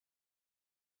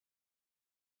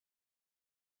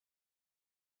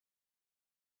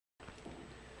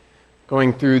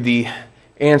going through the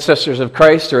ancestors of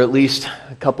Christ, or at least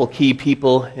a couple key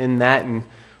people in that, and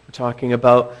we're talking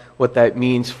about what that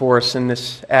means for us in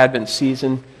this Advent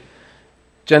season.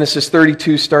 Genesis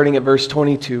 32, starting at verse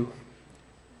 22.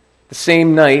 The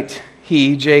same night,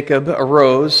 he, Jacob,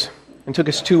 arose and took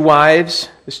his 2 wives,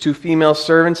 his 2 female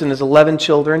servants, and his 11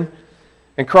 children,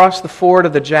 and crossed the ford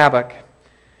of the Jabbok.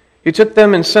 He took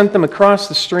them and sent them across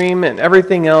the stream and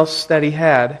everything else that he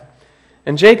had.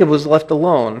 And Jacob was left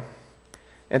alone.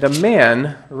 And a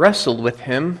man wrestled with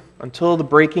him until the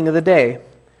breaking of the day.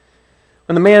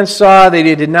 When the man saw that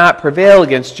he did not prevail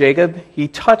against Jacob, he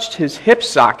touched his hip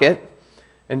socket,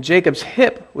 and Jacob's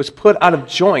hip was put out of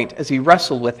joint as he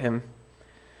wrestled with him.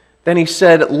 Then he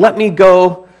said, "Let me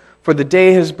go, for the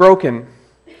day has broken."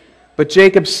 But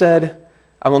Jacob said,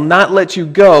 "I will not let you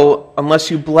go unless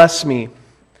you bless me."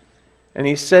 And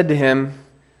he said to him,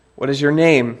 "What is your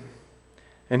name?"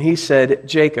 And he said,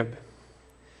 "Jacob."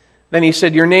 Then he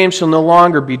said, "Your name shall no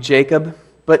longer be Jacob,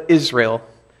 but Israel,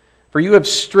 for you have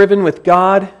striven with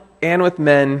God and with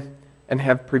men and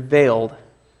have prevailed."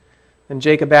 Then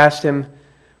Jacob asked him,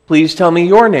 "Please tell me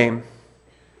your name."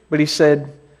 But he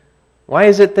said, "Why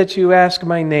is it that you ask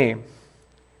my name?"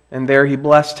 And there he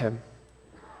blessed him.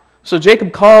 So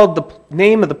Jacob called the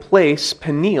name of the place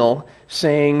Peniel,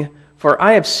 saying, "For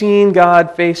I have seen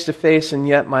God face to face, and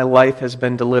yet my life has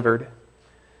been delivered."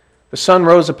 The sun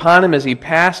rose upon him as he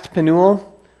passed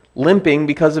Penuel, limping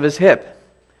because of his hip.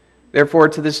 Therefore,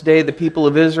 to this day, the people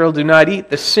of Israel do not eat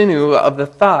the sinew of the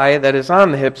thigh that is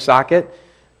on the hip socket,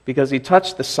 because he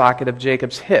touched the socket of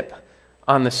Jacob's hip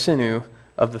on the sinew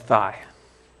of the thigh.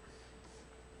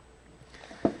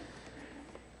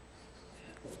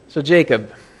 So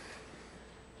Jacob's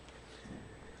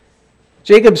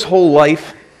whole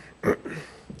life,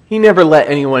 he never let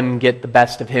anyone get the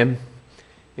best of him.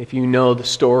 If you know the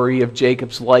story of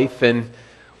Jacob's life and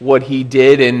what he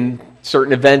did in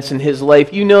certain events in his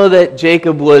life, you know that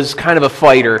Jacob was kind of a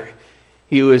fighter.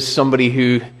 He was somebody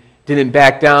who didn't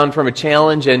back down from a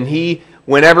challenge, and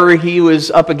whenever he was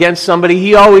up against somebody,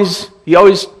 he always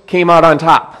came out on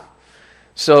top.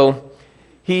 So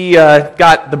he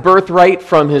got the birthright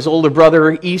from his older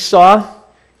brother Esau.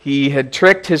 He had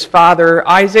tricked his father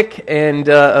Isaac, and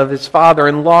of his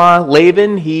father-in-law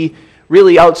Laban, he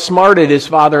really outsmarted his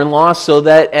father-in-law so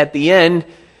that at the end,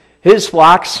 his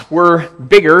flocks were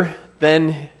bigger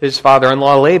than his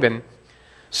father-in-law Laban.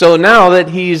 So now that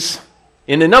he's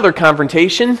in another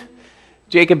confrontation,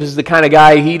 Jacob is the kind of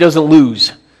guy, he doesn't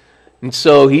lose. And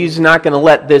so he's not going to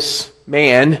let this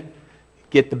man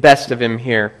get the best of him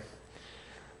here.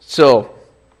 So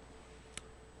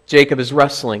Jacob is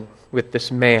wrestling with this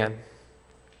man.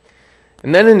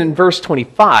 And then in verse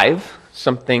 25,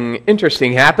 something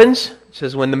interesting happens. It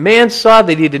says, when the man saw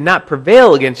that he did not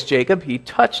prevail against Jacob, he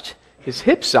touched his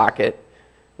hip socket,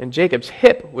 and Jacob's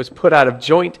hip was put out of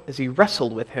joint as he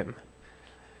wrestled with him.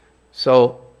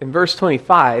 So in verse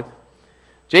 25,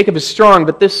 Jacob is strong,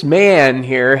 but this man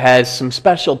here has some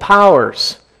special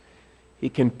powers. He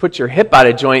can put your hip out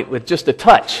of joint with just a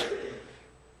touch.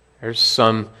 There's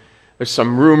some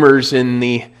rumors in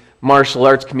the martial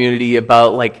arts community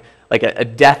about like a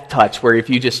death touch, where if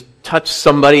you just touch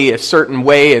somebody a certain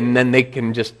way and then they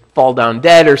can just fall down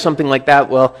dead or something like that.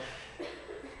 Well,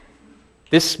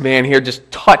 this man here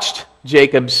just touched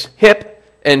Jacob's hip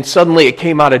and suddenly it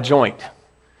came out of joint.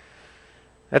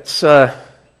 That's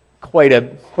quite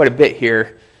a bit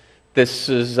here. This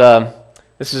is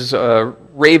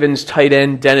Ravens tight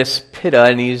end Dennis Pitta,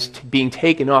 and he's being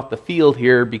taken off the field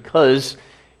here because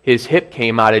his hip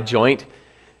came out of joint.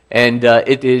 And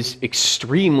it is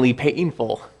extremely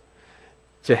painful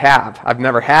to have. I've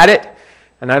never had it,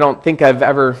 and I don't think I've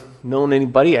ever known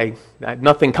anybody.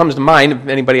 Nothing comes to mind of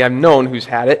anybody I've known who's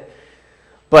had it.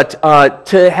 But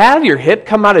to have your hip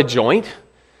come out of joint,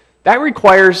 that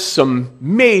requires some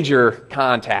major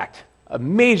contact, a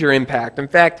major impact. In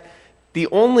fact, the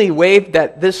only way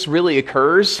that this really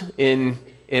occurs in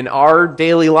our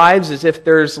daily lives is if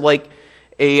there's like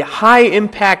a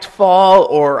high-impact fall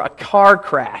or a car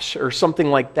crash or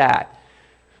something like that.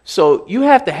 So you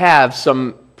have to have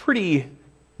some pretty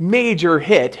major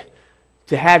hit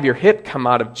to have your hip come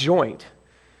out of joint.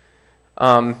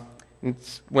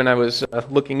 When I was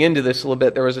looking into this a little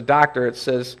bit, there was a doctor, it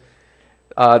says,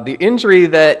 the injury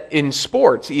that in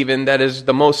sports even that is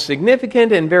the most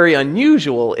significant and very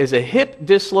unusual is a hip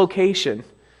dislocation.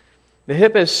 The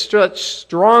hip has such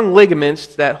strong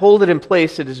ligaments that hold it in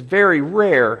place. It is very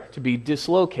rare to be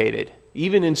dislocated,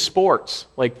 even in sports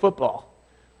like football.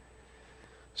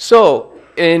 So,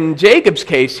 in Jacob's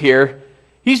case here,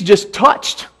 he's just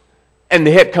touched, and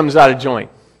the hip comes out of joint.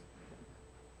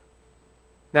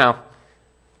 Now,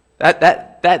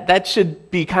 That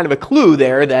should be kind of a clue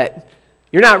there that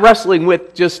you're not wrestling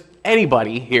with just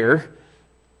anybody here.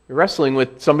 You're wrestling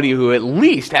with somebody who at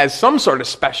least has some sort of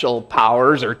special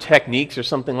powers or techniques or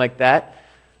something like that.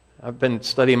 I've been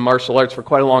studying martial arts for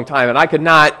quite a long time, and I could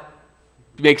not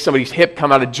make somebody's hip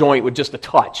come out of joint with just a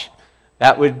touch.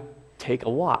 That would take a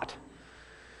lot.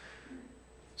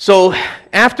 So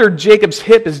after Jacob's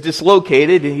hip is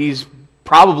dislocated, he's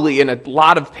probably in a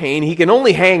lot of pain. He can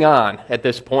only hang on at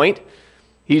this point.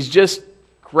 He's just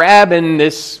grabbing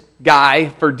this guy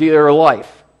for dear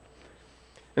life.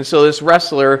 And so this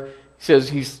wrestler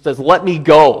says, let me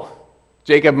go.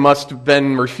 Jacob must have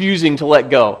been refusing to let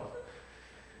go.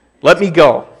 Let me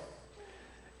go.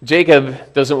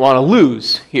 Jacob doesn't want to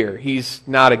lose here. He's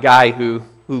not a guy who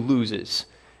loses.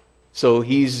 So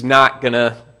he's not going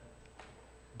to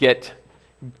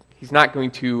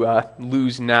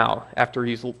lose now after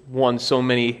he's won so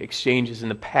many exchanges in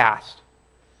the past.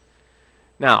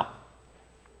 Now,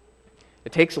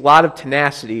 it takes a lot of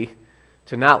tenacity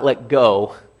to not let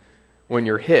go when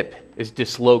your hip is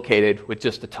dislocated with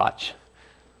just a touch.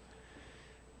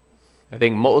 I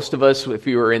think most of us, if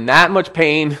we were in that much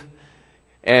pain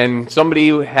and somebody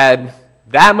who had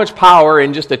that much power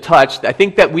in just a touch, I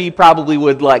think that we probably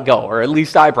would let go, or at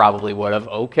least I probably would have.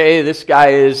 Okay, this guy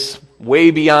is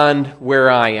way beyond where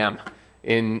I am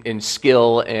in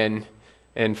skill and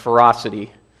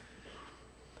ferocity.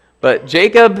 But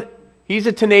Jacob, he's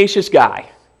a tenacious guy.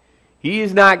 He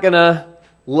is not going to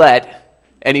let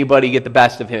anybody get the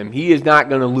best of him. He is not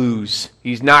going to lose.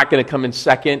 He's not going to come in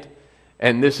second,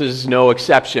 and this is no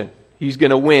exception. He's going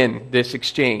to win this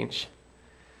exchange.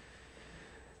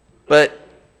 But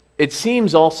it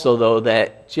seems also, though,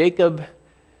 that Jacob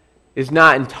is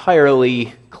not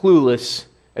entirely clueless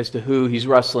as to who he's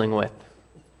wrestling with.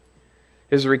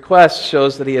 His request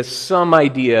shows that he has some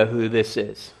idea who this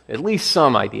is, at least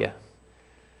some idea.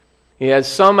 He has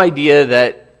some idea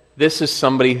that this is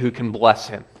somebody who can bless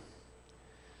him.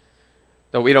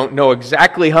 Though we don't know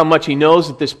exactly how much he knows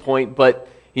at this point, but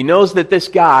he knows that this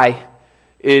guy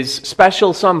is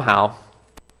special somehow,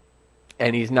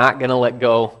 and he's not going to let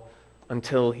go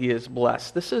until he is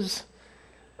blessed. This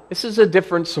is a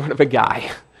different sort of a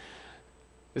guy.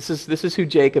 This is who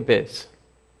Jacob is.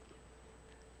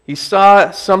 He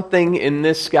saw something in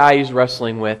this guy he's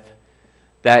wrestling with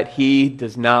that he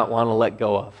does not want to let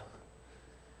go of.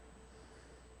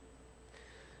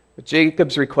 But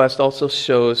Jacob's request also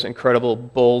shows incredible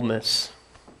boldness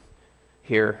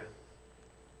here.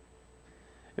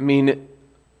 I mean,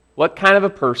 what kind of a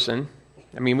person?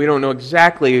 I mean, we don't know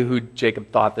exactly who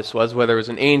Jacob thought this was, whether it was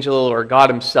an angel or God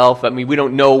himself. I mean, we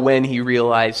don't know when he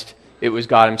realized it was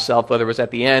God himself, whether it was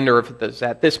at the end or if it was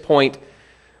at this point.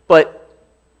 But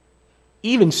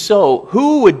even so,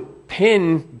 who would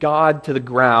pin God to the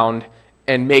ground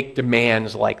and make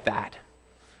demands like that?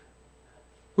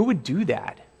 Who would do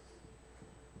that?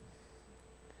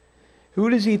 Who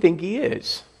does he think he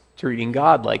is, treating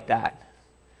God like that?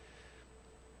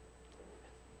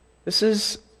 This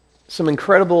is some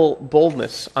incredible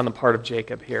boldness on the part of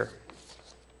Jacob here.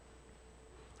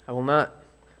 I will not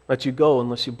let you go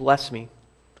unless you bless me.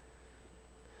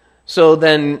 So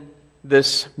then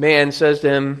this man says to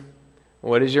him,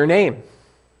 "What is your name?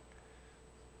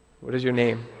 What is your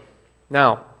name?"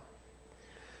 Now,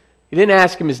 he didn't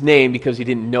ask him his name because he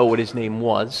didn't know what his name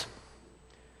was.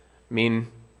 I mean,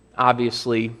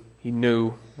 obviously, he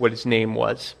knew what his name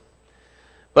was.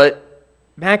 But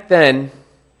back then,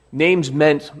 names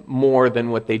meant more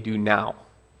than what they do now.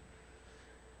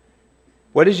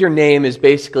 What is your name is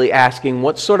basically asking,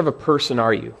 what sort of a person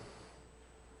are you?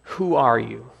 Who are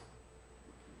you?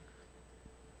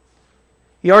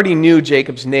 He already knew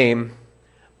Jacob's name,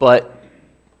 but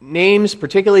names,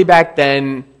 particularly back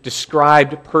then,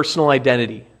 described personal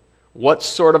identity. What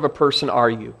sort of a person are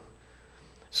you?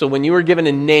 So when you were given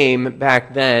a name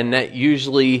back then, that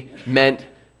usually meant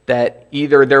that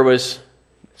either there was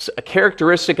a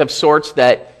characteristic of sorts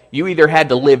that you either had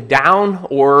to live down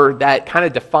or that kind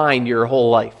of defined your whole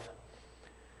life.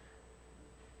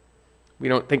 We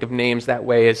don't think of names that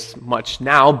way as much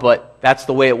now, but that's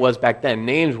the way it was back then.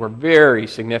 Names were very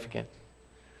significant.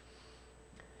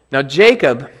 Now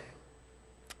Jacob,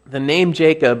 the name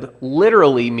Jacob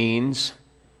literally means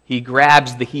he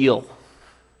grabs the heel.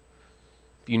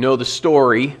 If you know the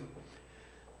story,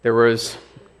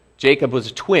 Jacob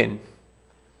was a twin,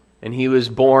 and he was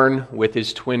born with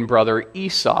his twin brother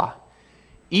Esau.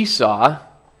 Esau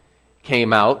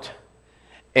came out,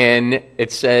 and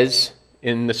it says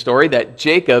in the story that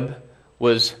Jacob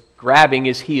was grabbing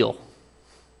his heel.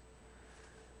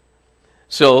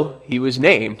 So he was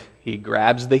named, he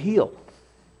grabs the heel.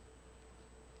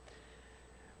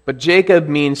 But Jacob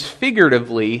means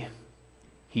figuratively,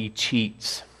 he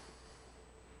cheats.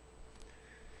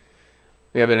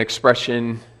 We have an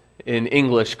expression in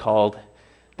English called,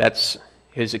 that's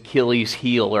his Achilles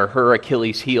heel or her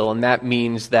Achilles heel, and that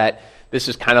means that this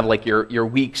is kind of like your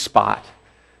weak spot,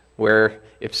 where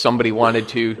if somebody wanted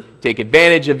to take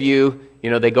advantage of you,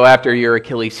 they go after your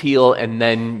Achilles heel, and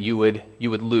then you would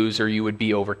lose, or you would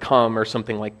be overcome, or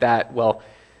something like that. Well,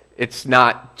 it's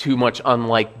not too much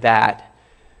unlike that.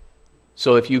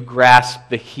 So if you grasp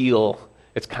the heel,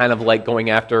 it's kind of like going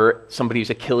after somebody's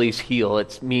Achilles heel.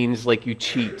 It means like you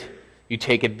cheat. You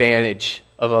take advantage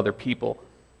of other people.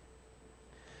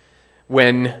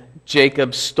 When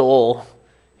Jacob stole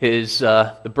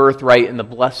the birthright and the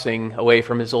blessing away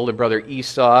from his older brother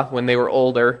Esau when they were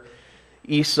older,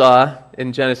 Esau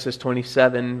in Genesis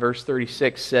 27 verse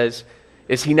 36 says,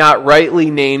 "Is he not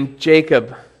rightly named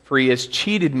Jacob? For he has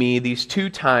cheated me these 2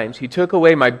 times. He took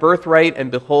away my birthright,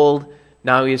 and behold,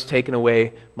 now he has taken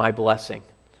away my blessing."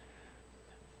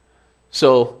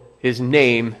 So his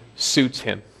name suits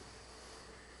him.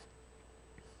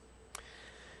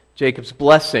 Jacob's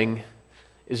blessing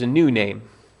is a new name.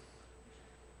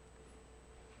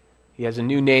 He has a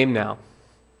new name now.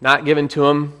 Not given to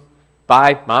him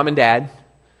by mom and dad,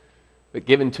 but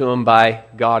given to him by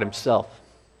God himself.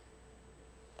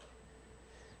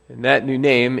 And that new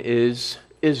name is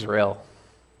Israel.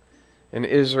 And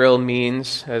Israel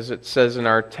means, as it says in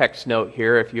our text note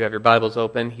here, if you have your Bibles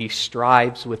open, he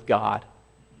strives with God.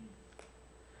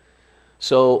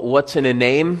 So what's in a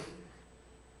name?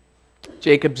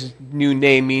 Jacob's new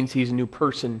name means he's a new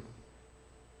person.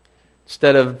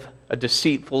 Instead of a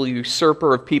deceitful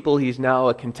usurper of people, he's now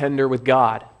a contender with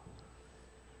God.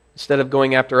 Instead of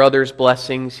going after others'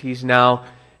 blessings, he's now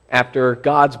after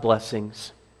God's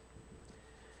blessings.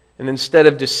 And instead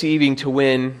of deceiving to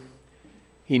win,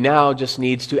 he now just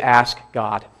needs to ask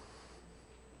God.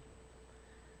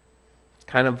 It's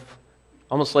kind of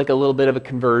almost like a little bit of a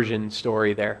conversion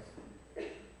story there.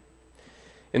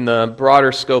 In the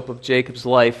broader scope of Jacob's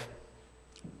life,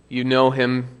 you know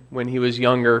him when he was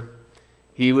younger.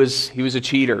 He was a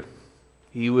cheater.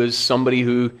 He was somebody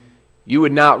who you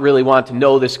would not really want to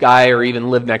know this guy or even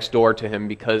live next door to him,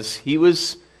 because he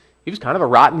was kind of a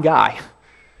rotten guy.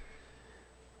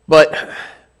 But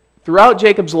throughout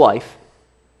Jacob's life,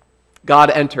 God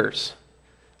enters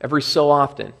every so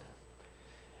often.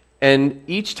 And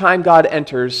each time God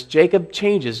enters, Jacob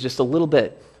changes just a little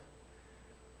bit.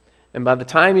 And by the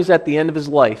time he's at the end of his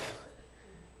life,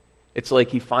 it's like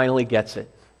he finally gets it.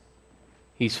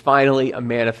 He's finally a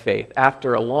man of faith.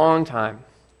 After a long time,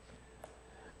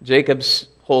 Jacob's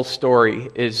whole story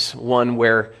is one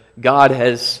where God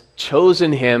has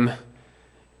chosen him,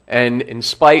 and in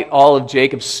spite all of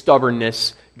Jacob's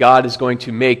stubbornness, God is going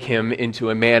to make him into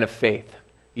a man of faith,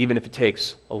 even if it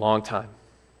takes a long time.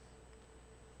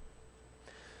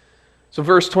 So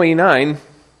verse 29,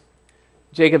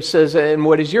 Jacob says, "And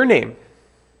what is your name?"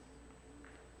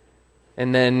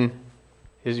 And then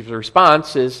his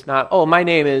response is not, "Oh, my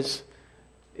name is,"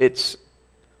 it's,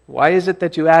 "Why is it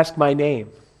that you ask my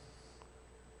name?"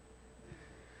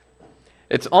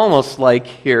 It's almost like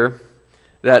here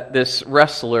that this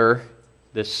wrestler,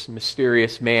 this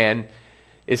mysterious man,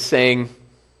 is saying,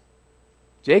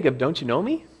 "Jacob, don't you know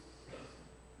me?"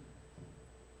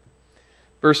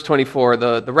 Verse 24,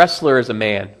 the wrestler is a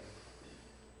man.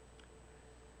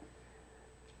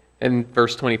 In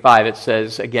verse 25, it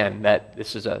says again that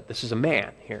this is a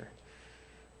man here.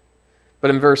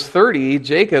 But in verse 30,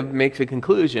 Jacob makes a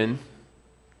conclusion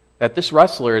that this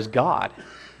wrestler is God.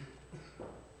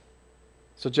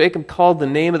 So Jacob called the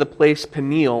name of the place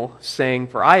Peniel, saying,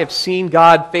 "For I have seen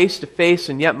God face to face,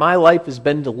 and yet my life has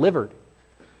been delivered."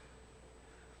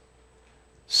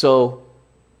 So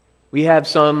we have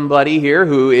somebody here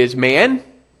who is man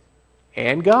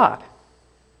and God.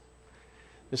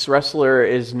 This wrestler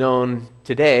is known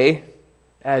today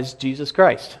as Jesus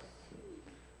Christ,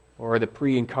 or the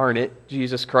pre-incarnate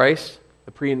Jesus Christ,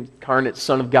 the pre-incarnate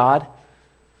Son of God.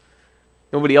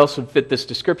 Nobody else would fit this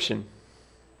description.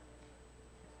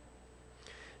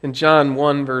 In John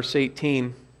 1, verse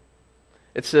 18,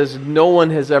 it says, "No one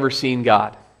has ever seen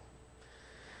God,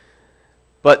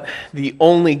 but the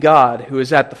only God who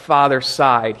is at the Father's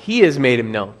side, He has made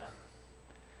Him known."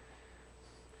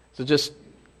 So just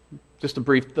a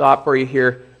brief thought for you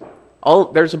here.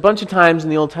 There's a bunch of times in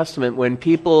the Old Testament when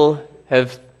people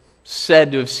have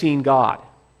said to have seen God.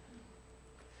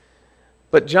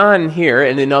 But John here,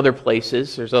 and in other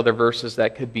places, there's other verses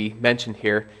that could be mentioned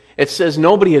here, it says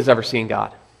nobody has ever seen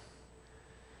God.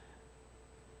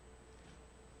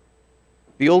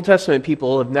 The Old Testament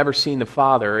people have never seen the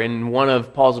Father. In one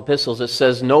of Paul's epistles, it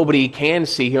says nobody can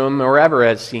see him or ever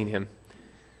has seen him.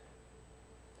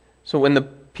 So when the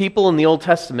people in the Old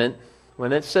Testament,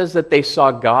 when it says that they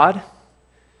saw God,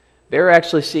 they're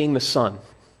actually seeing the Son.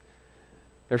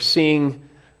 They're seeing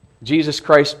Jesus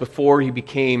Christ before he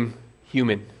became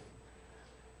human.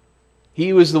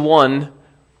 He was the one,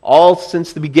 all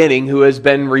since the beginning, who has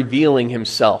been revealing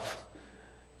himself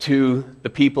to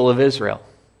the people of Israel.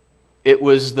 It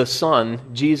was the Son,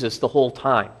 Jesus, the whole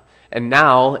time. And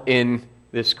now, in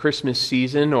this Christmas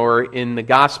season or in the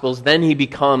Gospels, then he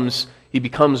becomes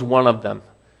one of them.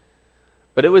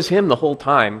 But it was him the whole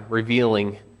time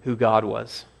revealing who God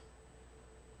was.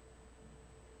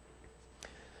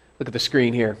 Look at the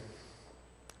screen here.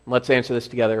 Let's answer this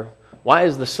together. Why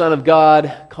is the Son of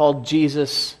God called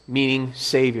Jesus, meaning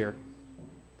Savior?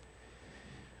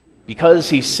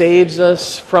 Because he saves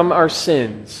us from our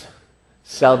sins.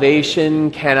 Salvation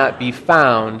cannot be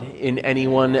found in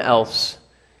anyone else.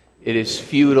 It is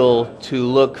futile to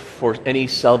look for any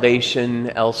salvation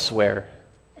elsewhere.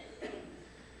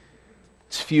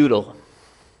 It's futile.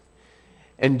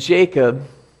 And Jacob,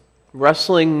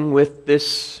 wrestling with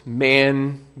this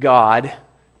man, God,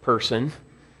 person,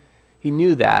 he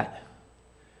knew that.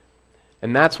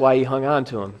 And that's why he hung on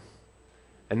to him.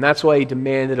 And that's why he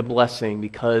demanded a blessing,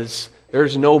 because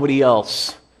there's nobody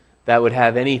else that would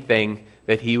have anything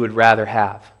that he would rather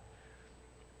have.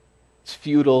 It's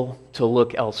futile to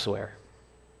look elsewhere.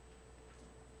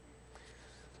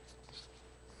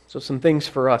 So some things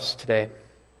for us today.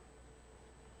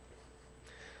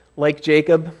 Like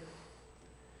Jacob,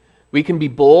 we can be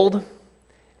bold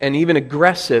and even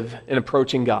aggressive in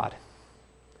approaching God.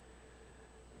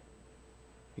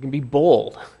 We can be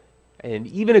bold and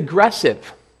even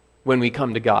aggressive when we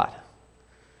come to God.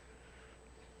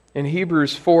 In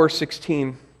Hebrews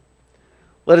 4:16,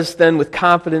 let us then with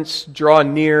confidence draw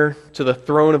near to the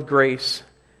throne of grace,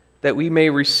 that we may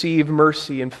receive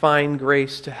mercy and find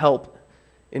grace to help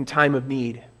in time of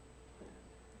need.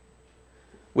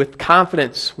 With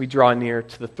confidence we draw near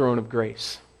to the throne of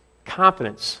grace.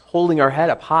 Confidence, holding our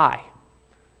head up high.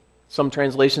 Some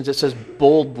translations it says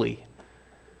boldly.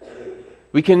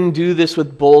 We can do this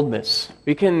with boldness.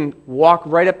 We can walk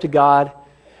right up to God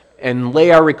and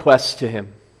lay our requests to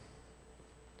Him.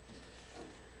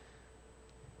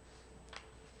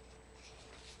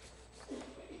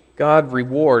 God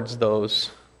rewards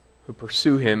those who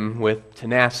pursue Him with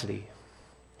tenacity.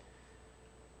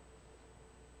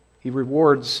 He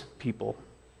rewards people.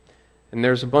 And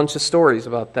there's a bunch of stories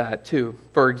about that too.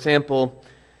 For example,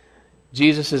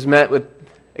 Jesus is met with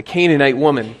a Canaanite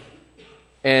woman,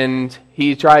 and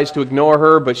he tries to ignore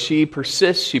her, but she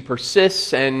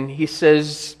persists, and he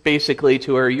says basically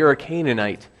to her, "You're a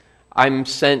Canaanite. I'm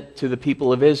sent to the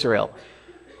people of Israel."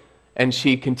 And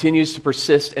she continues to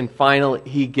persist, and finally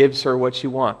he gives her what she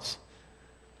wants.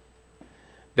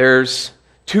 There's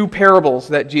two parables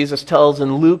that Jesus tells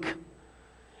in Luke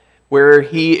where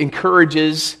he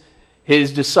encourages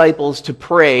his disciples to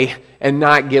pray and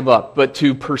not give up, but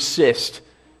to persist,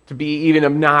 to be even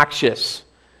obnoxious.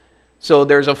 So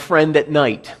there's a friend at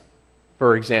night,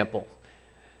 for example,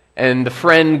 and the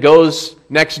friend goes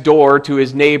next door to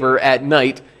his neighbor at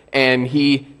night and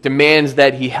he demands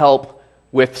that he help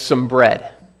with some bread.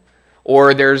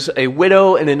 Or there's a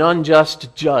widow and an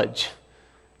unjust judge.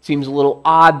 It seems a little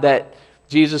odd that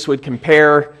Jesus would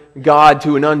compare God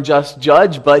to an unjust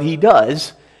judge, but he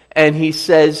does. And he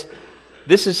says,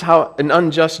 this is how an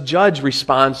unjust judge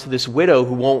responds to this widow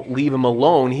who won't leave him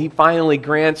alone. He finally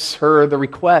grants her the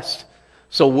request.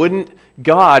 So wouldn't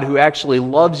God, who actually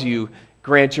loves you,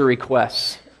 grant your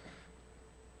requests?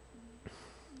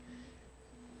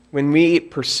 When we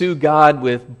pursue God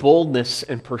with boldness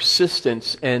and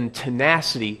persistence and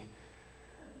tenacity,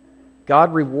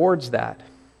 God rewards that.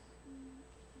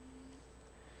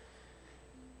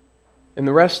 In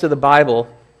the rest of the Bible,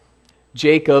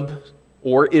 Jacob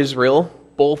or Israel,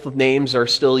 both names are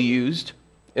still used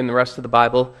in the rest of the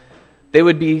Bible, they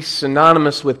would be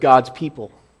synonymous with God's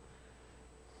people.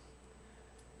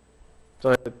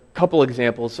 So a couple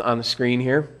examples on the screen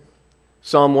here.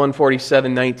 Psalm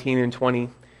 147, 19 and 20.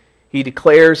 He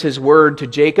declares his word to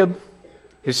Jacob,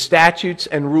 his statutes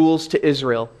and rules to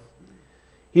Israel.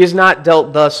 He has not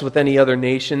dealt thus with any other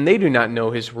nation. They do not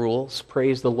know his rules.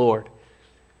 Praise the Lord.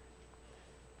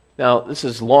 Now, this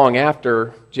is long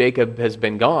after Jacob has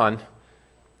been gone.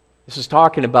 This is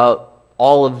talking about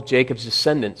all of Jacob's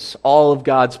descendants, all of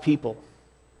God's people.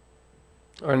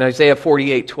 Or in Isaiah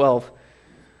 48:12,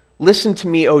 listen to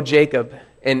me, O Jacob,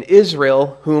 and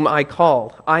Israel, whom I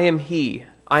called. I am he.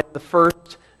 I am the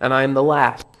first and I am the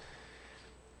last.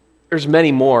 there's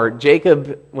many more.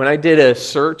 Jacob, when I did a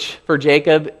search for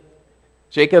Jacob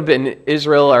and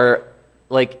Israel are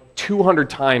like 200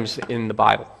 times in the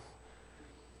Bible.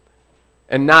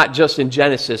 And not just in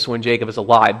Genesis when Jacob is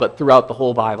alive, but throughout the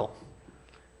whole Bible.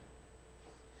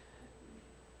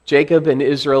 Jacob and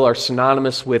Israel are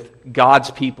synonymous with God's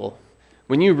people.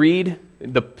 When you read,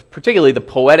 particularly the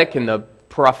poetic and the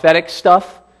prophetic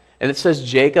stuff, and it says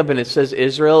Jacob and it says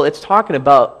Israel, it's talking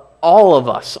about all of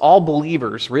us, all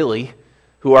believers really,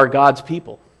 who are God's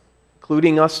people,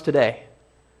 including us today.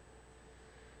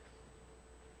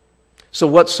 So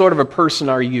what sort of a person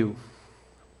are you?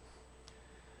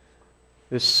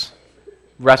 This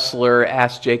wrestler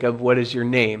asked Jacob, "What is your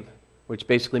name?" Which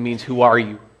basically means, who are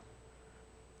you?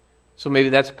 So maybe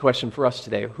that's a question for us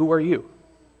today. Who are you?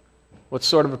 What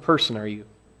sort of a person are you?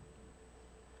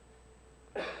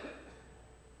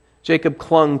 Jacob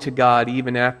clung to God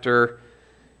even after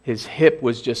his hip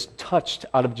was just touched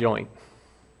out of joint.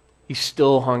 He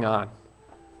still hung on.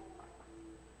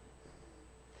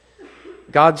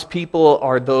 God's people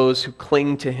are those who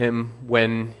cling to Him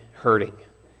when hurting.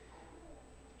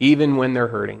 Even when they're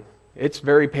hurting. It's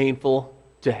very painful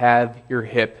to have your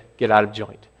hip get out of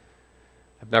joint.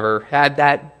 I've never had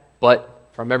that, but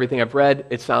from everything I've read,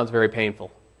 it sounds very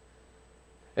painful.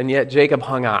 And yet Jacob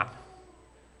hung on.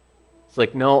 It's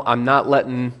like, no, I'm not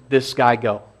letting this guy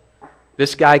go.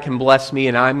 This guy can bless me,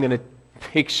 and I'm going to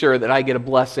make sure that I get a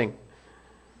blessing.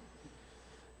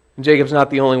 And Jacob's not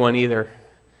the only one either.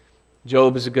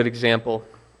 Job is a good example.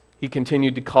 He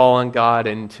continued to call on God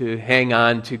and to hang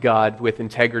on to God with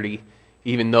integrity,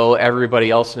 even though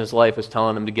everybody else in his life is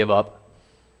telling him to give up.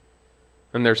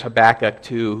 And there's Habakkuk,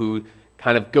 too, who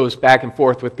kind of goes back and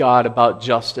forth with God about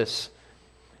justice.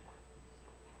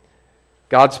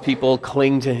 God's people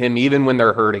cling to Him even when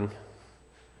they're hurting.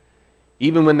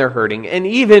 Even when they're hurting. And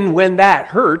even when that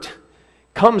hurt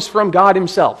comes from God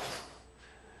Himself.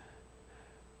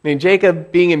 I mean,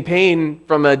 Jacob being in pain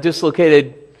from a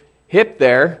dislocated hip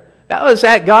there, that was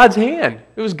at God's hand.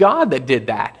 It was God that did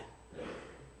that.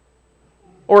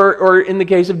 Or in the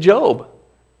case of Job,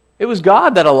 it was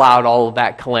God that allowed all of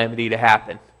that calamity to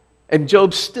happen. And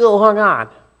Job still hung on.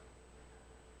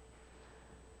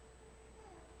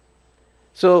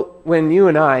 So when you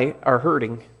and I are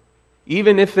hurting,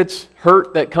 even if it's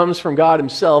hurt that comes from God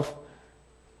Himself,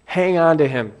 hang on to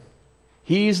Him.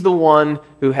 He's the one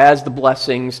who has the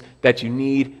blessings that you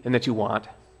need and that you want.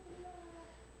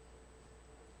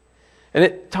 And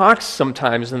it talks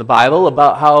sometimes in the Bible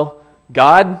about how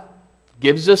God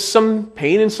gives us some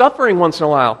pain and suffering once in a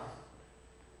while.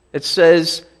 It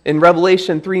says in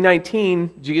Revelation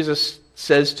 3:19, Jesus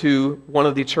says to one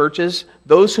of the churches,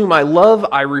 "Those whom I love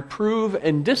I reprove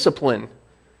and discipline,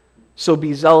 so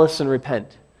be zealous and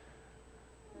repent."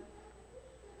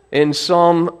 In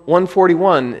Psalm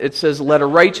 141, it says, "Let a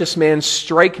righteous man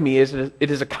strike me, it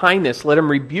is a kindness. Let him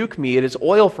rebuke me, it is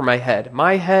oil for my head.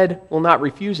 My head will not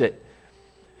refuse it."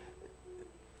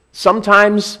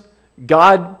 Sometimes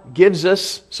God gives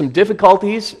us some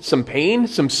difficulties, some pain,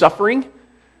 some suffering,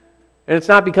 and it's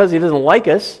not because He doesn't like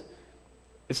us.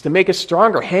 It's to make us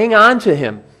stronger. Hang on to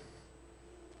Him.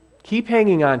 Keep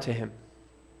hanging on to Him.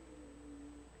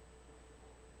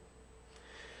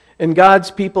 And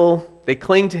God's people, they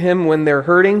cling to Him when they're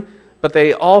hurting, but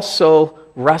they also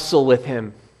wrestle with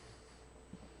Him.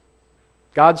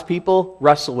 God's people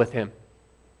wrestle with Him.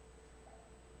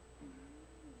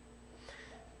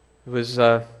 It was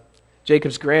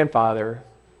Jacob's grandfather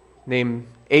named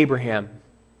Abraham,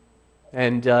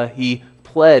 and he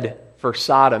pled for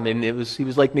Sodom, and he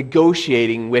was like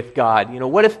negotiating with God. You know,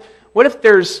 what if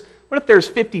there's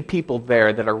 50 people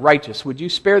there that are righteous? Would you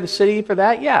spare the city for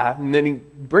that? Yeah. And then he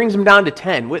brings them down to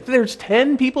 10. If there's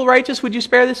 10 people righteous, would you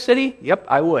spare the city? Yep,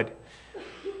 I would.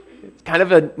 It's kind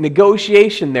of a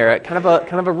negotiation there, kind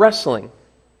of a wrestling.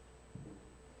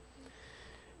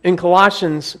 In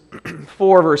Colossians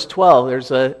 4, verse 12,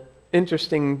 there's an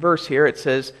interesting verse here. It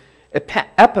says,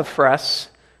 "Epaphras,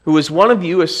 who is one of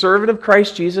you, a servant of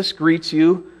Christ Jesus, greets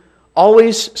you,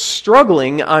 always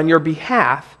struggling on your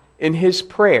behalf in his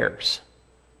prayers."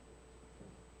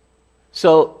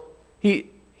 So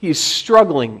he's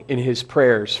struggling in his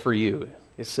prayers for you,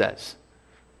 it says.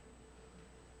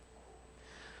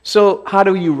 So how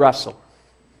do you wrestle?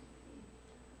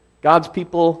 God's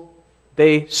people,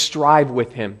 they strive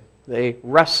with Him. They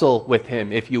wrestle with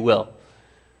Him, if you will.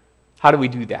 How do we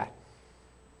do that?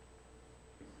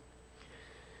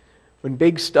 When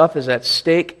big stuff is at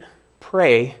stake,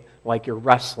 pray like you're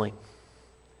wrestling.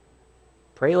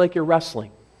 Pray like you're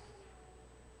wrestling.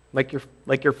 Like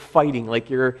you're fighting, like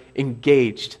you're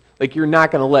engaged, like you're not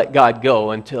going to let God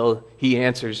go until He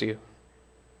answers you.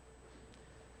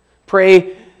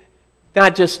 Pray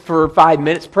not just for 5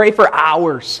 minutes, pray for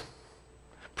hours.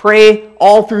 Pray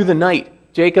all through the night.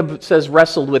 Jacob says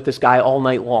wrestled with this guy all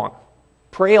night long.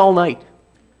 Pray all night.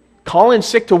 Call in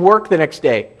sick to work the next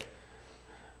day.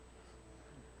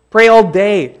 Pray all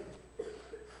day.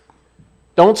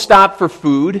 Don't stop for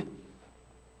food.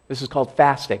 This is called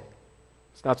fasting.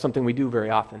 It's not something we do very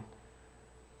often.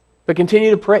 But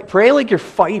continue to pray. Pray like you're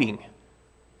fighting.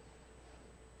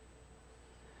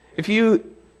 If you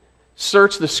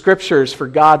search the scriptures for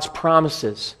God's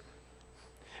promises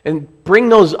and bring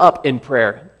those up in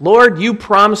prayer. Lord, you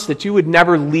promised that you would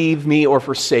never leave me or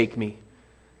forsake me.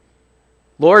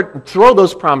 Lord, throw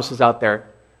those promises out there.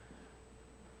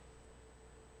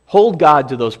 Hold God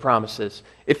to those promises.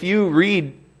 If you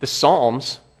read the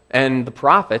Psalms and the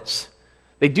prophets,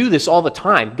 they do this all the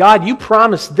time. God, you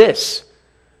promised this.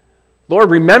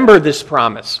 Lord, remember this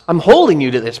promise. I'm holding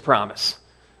you to this promise.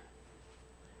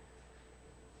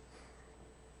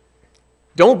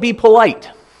 Don't be polite.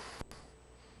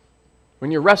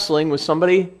 When you're wrestling with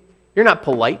somebody, you're not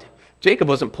polite. Jacob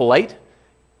wasn't polite.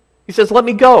 He says, let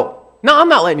me go. No, I'm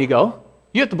not letting you go.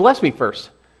 You have to bless me first.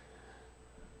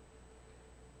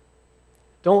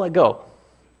 Don't let go.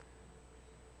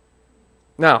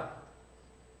 Now, I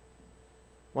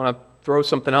want to throw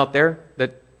something out there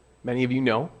that many of you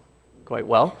know quite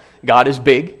well. God is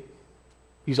big.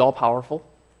 He's all-powerful.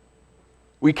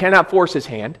 We cannot force his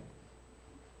hand.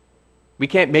 We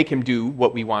can't make him do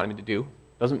what we want him to do.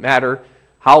 Doesn't matter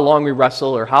how long we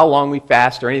wrestle or how long we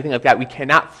fast or anything like that. We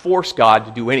cannot force God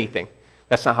to do anything.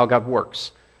 That's not how God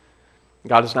works.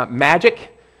 God is not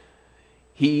magic.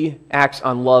 He acts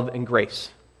on love and grace.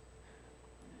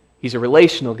 He's a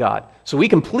relational God. So we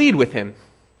can plead with him.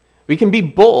 We can be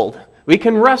bold. We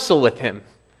can wrestle with him.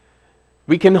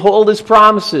 We can hold his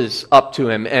promises up to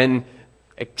him and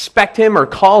expect him or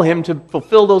call him to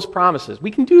fulfill those promises. We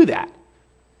can do that.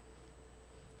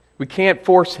 We can't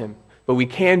force him, but we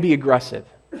can be aggressive.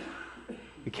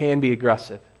 We can be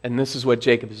aggressive. And this is what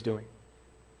Jacob is doing.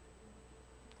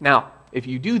 Now, if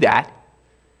you do that,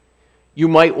 you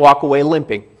might walk away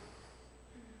limping.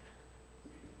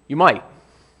 You might.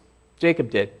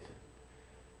 Jacob did.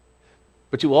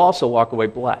 But you will also walk away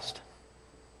blessed.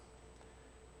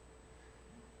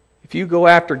 If you go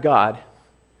after God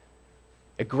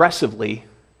aggressively,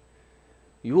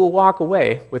 you will walk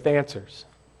away with answers.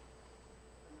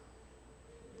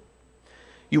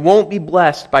 You won't be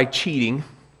blessed by cheating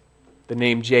the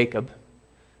name Jacob.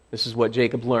 This is what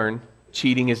Jacob learned.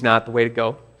 Cheating is not the way to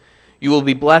go. You will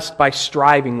be blessed by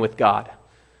striving with God,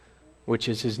 which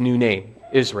is his new name,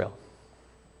 Israel.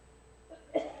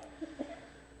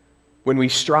 When we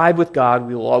strive with God,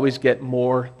 we will always get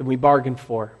more than we bargained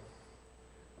for.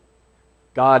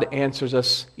 God answers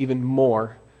us even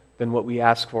more than what we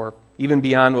ask for, even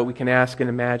beyond what we can ask and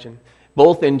imagine,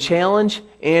 both in challenge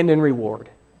and in reward.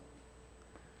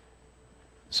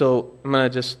 So I'm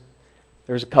going to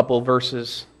there's a couple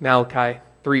verses. Malachi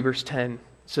 3 verse 10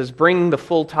 says, bring the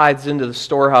full tithes into the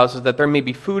storehouses that there may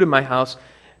be food in my house.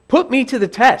 Put me to the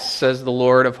test, says the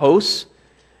Lord of hosts.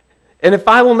 And if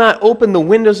I will not open the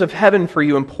windows of heaven for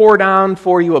you and pour down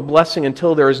for you a blessing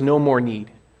until there is no more need.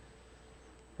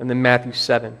 And then Matthew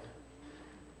 7.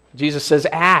 Jesus says,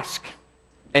 ask,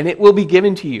 and it will be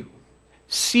given to you.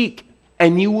 Seek,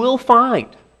 and you will find.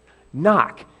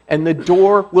 Knock, and the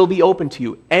door will be open to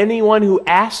you. Anyone who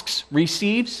asks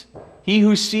receives. He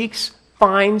who seeks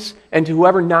finds. And to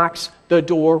whoever knocks, the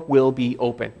door will be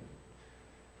open.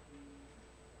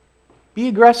 Be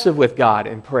aggressive with God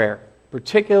in prayer,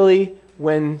 particularly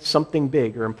when something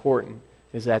big or important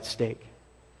is at stake.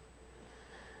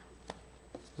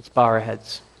 Let's bow our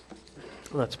heads.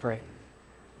 Let's pray.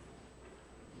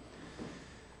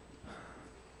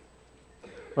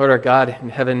 Lord our God in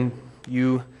heaven,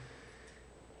 you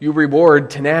reward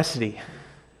tenacity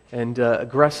and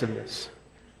aggressiveness.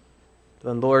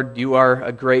 And Lord, you are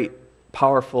a great,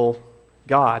 powerful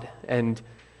God, and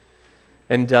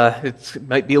it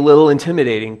might be a little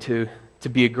intimidating to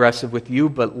be aggressive with you,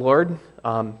 but Lord,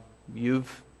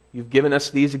 you've given us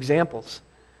these examples.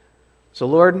 So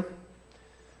Lord,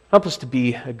 help us to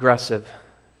be aggressive,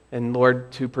 and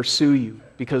Lord, to pursue you,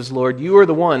 because Lord, you are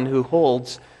the one who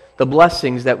holds the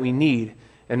blessings that we need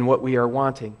and what we are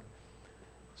wanting.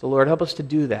 So Lord, help us to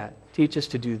do that. Teach us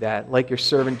to do that, like your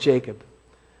servant Jacob,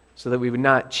 so that we would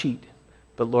not cheat,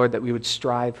 but Lord, that we would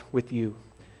strive with you.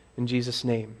 In Jesus'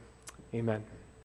 name, amen.